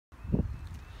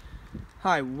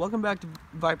Hi, welcome back to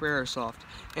Viper Airsoft.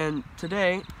 And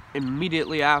today,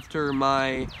 immediately after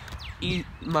my it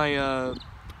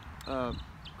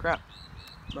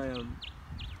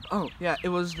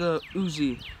was the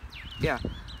Uzi. Yeah,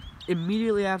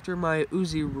 immediately after my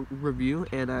Uzi review,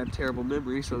 and I have terrible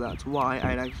memory, so that's why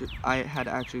I had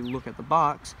to actually look at the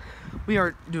box. We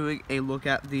are doing a look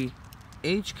at the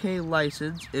HK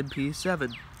license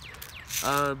MP7.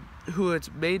 Who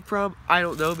it's made from, I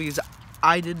don't know, because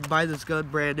I didn't buy this gun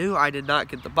brand new. I did not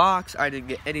get the box. I didn't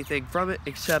get anything from it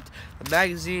except the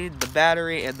magazine, the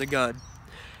battery, and the gun.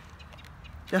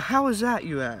 Now, how is that,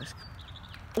 you ask?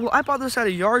 Well, I bought this at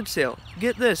a yard sale.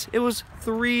 Get this, it was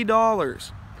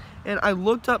 $3. And I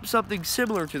looked up something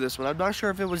similar to this one. I'm not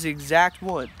sure if it was the exact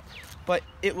one, but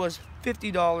it was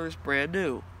 $50 brand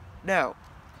new. Now,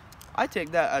 I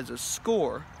take that as a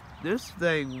score. This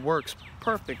thing works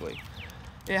perfectly.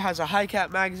 It has a high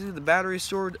cap magazine, the battery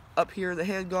stored up here in the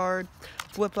handguard,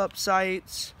 flip up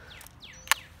sights,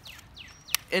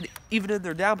 and even in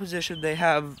their down position they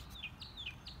have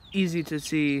easy to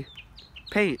see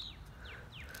paint.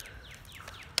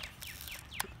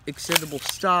 Extendable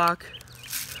stock.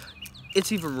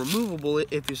 It's even removable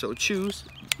if you so choose.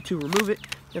 To remove it,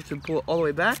 you have to pull it all the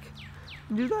way back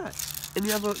and do that. And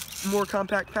you have a more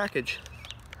compact package.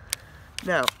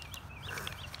 Now,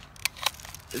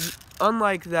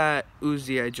 unlike that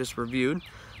Uzi I just reviewed,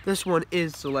 this one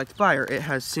is select fire. It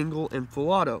has single and full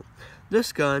auto.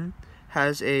 This gun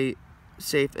has a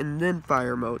safe and then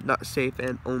fire mode, not safe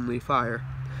and only fire.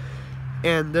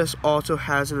 And this also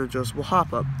has an adjustable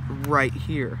hop up right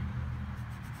here.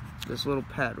 This little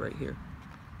pad right here.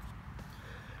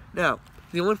 Now,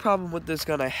 the only problem with this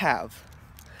gun I have,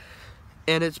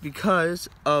 and it's because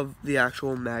of the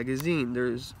actual magazine.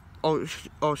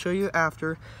 I'll show you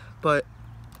after, but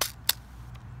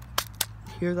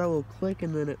hear that little click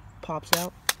and then it pops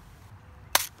out?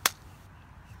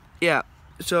 Yeah,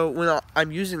 so when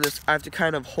I'm using this, I have to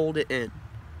kind of hold it in.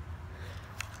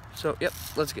 So, yep,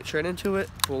 let's get straight into it.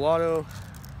 Full auto.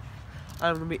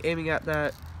 I'm going to be aiming at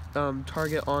that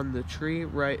target on the tree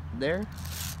right there.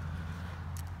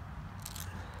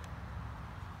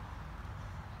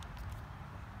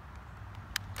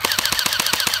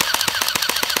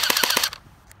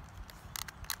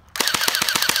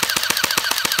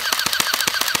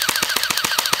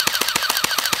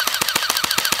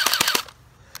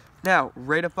 Now,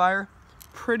 rate of fire,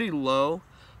 pretty low,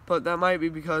 but that might be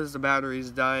because the battery's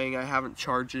dying. I haven't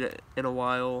charged it in a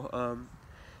while.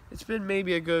 It's been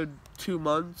maybe a good 2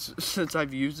 months since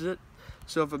I've used it.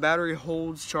 So if a battery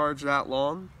holds charge that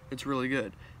long, it's really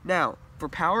good. Now, for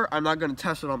power, I'm not going to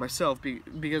test it on myself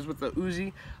because with the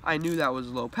Uzi, I knew that was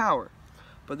low power.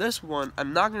 But this one,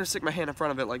 I'm not going to stick my hand in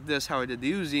front of it like this, how I did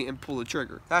the Uzi, and pull the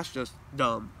trigger. That's just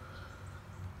dumb.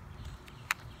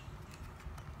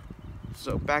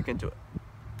 So back into it.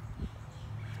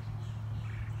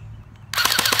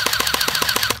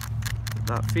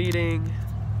 Not feeding.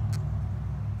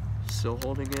 Still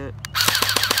holding it.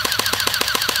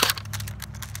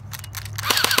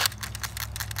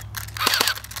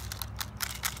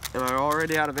 Am I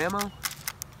already out of ammo?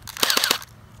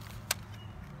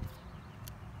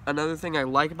 Another thing I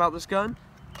like about this gun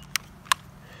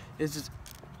is its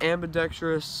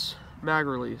ambidextrous mag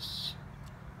release.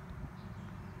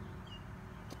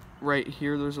 Right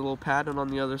here there's a little pad, and on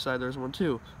the other side there's one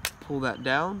too. Pull that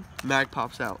down, mag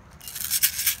pops out.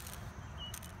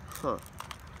 Huh.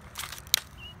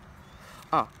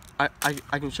 Ah, I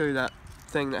can show you that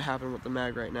thing that happened with the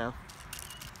mag right now.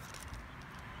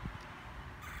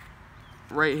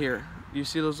 Right here, you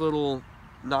see those little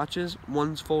notches?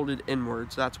 One's folded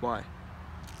inwards, that's why.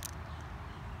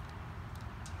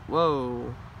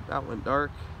 Whoa, that went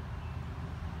dark.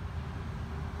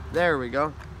 There we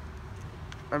go.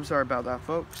 I'm sorry about that,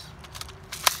 folks.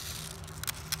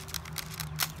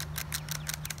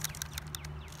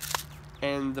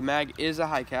 And the mag is a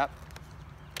high cap.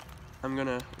 I'm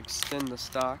gonna extend the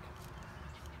stock.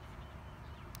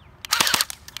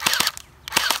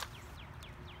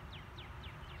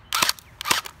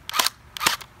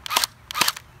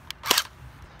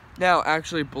 Now,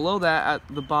 actually below that,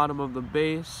 at the bottom of the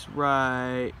base,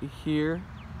 right here,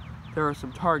 there are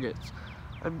some targets.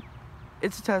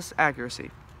 It's to test accuracy.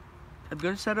 I'm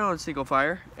going to set it on single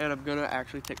fire, and I'm going to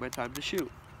actually take my time to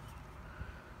shoot.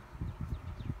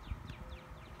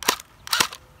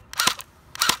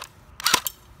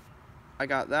 I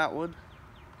got that one.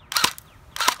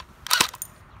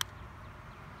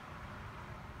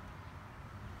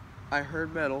 I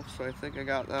heard metal, so I think I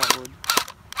got that one.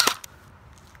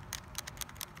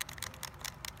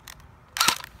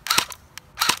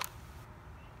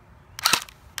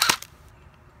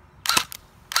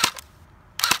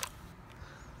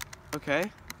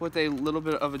 Okay, with a little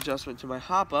bit of adjustment to my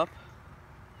hop up,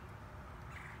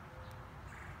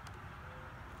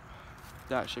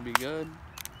 that should be good.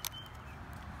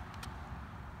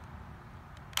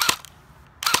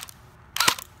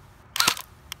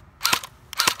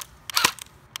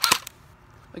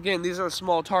 Again, these are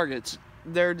small targets.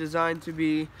 They're designed to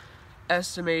be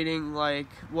estimating like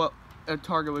what a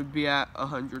target would be at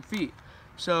 100 feet.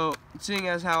 So, seeing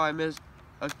as how I missed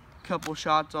a couple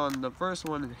shots on the first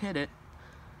one and hit it,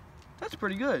 that's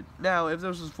pretty good. Now, if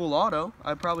this was full auto,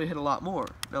 I'd probably hit a lot more.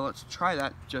 Now, let's try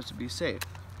that just to be safe.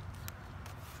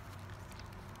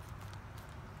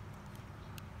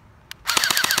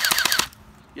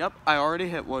 Yep, I already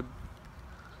hit one.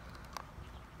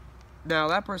 Now,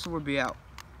 that person would be out.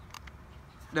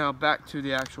 Now, back to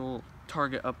the actual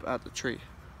target up at the tree.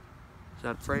 Is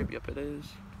that frame? Yep, it is.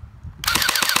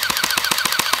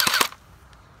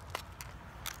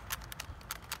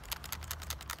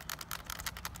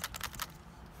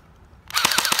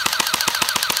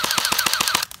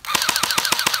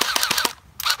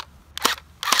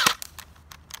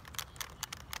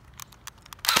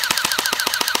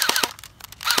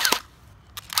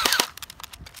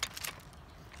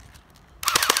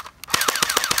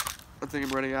 I think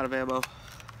I'm running out of ammo.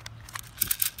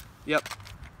 Yep.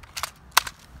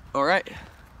 Alright.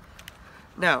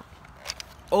 Now,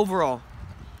 overall,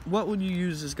 what would you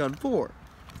use this gun for?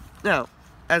 Now,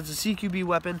 as a CQB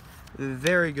weapon,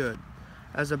 very good.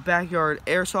 As a backyard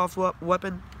airsoft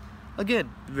weapon,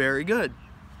 again, very good.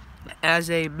 As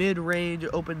a mid-range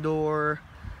outdoor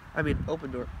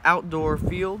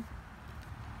field,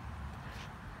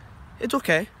 it's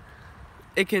okay.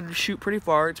 It can shoot pretty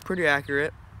far, it's pretty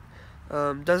accurate.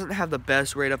 Doesn't have the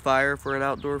best rate of fire for an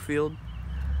outdoor field.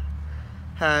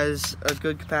 Has a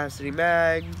good capacity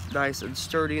mag, nice and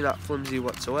sturdy, not flimsy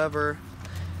whatsoever.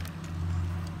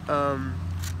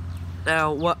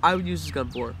 Now, what I would use this gun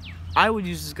for? I would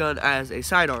use this gun as a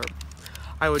sidearm.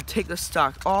 I would take the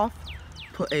stock off,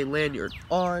 put a lanyard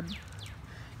on,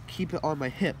 keep it on my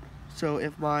hip. So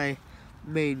if my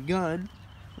main gun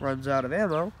runs out of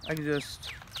ammo, I can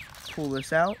just pull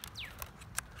this out,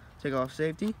 take off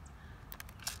safety,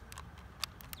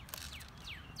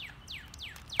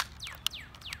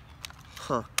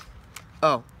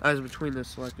 oh, I was between the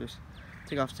selectors.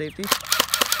 Take off safety.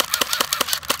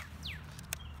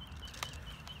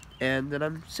 And then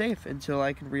I'm safe until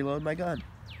I can reload my gun.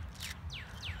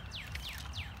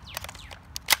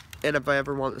 And if I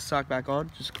ever want the stock back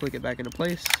on, just click it back into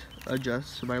place,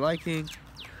 adjust to my liking.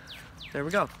 There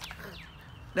we go.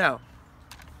 Now,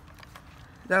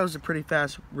 that was a pretty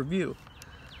fast review.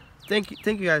 Thank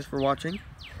you guys for watching.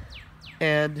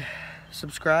 And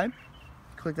subscribe.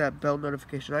 Click that bell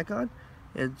notification icon,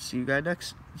 and see you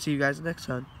guys next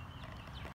time.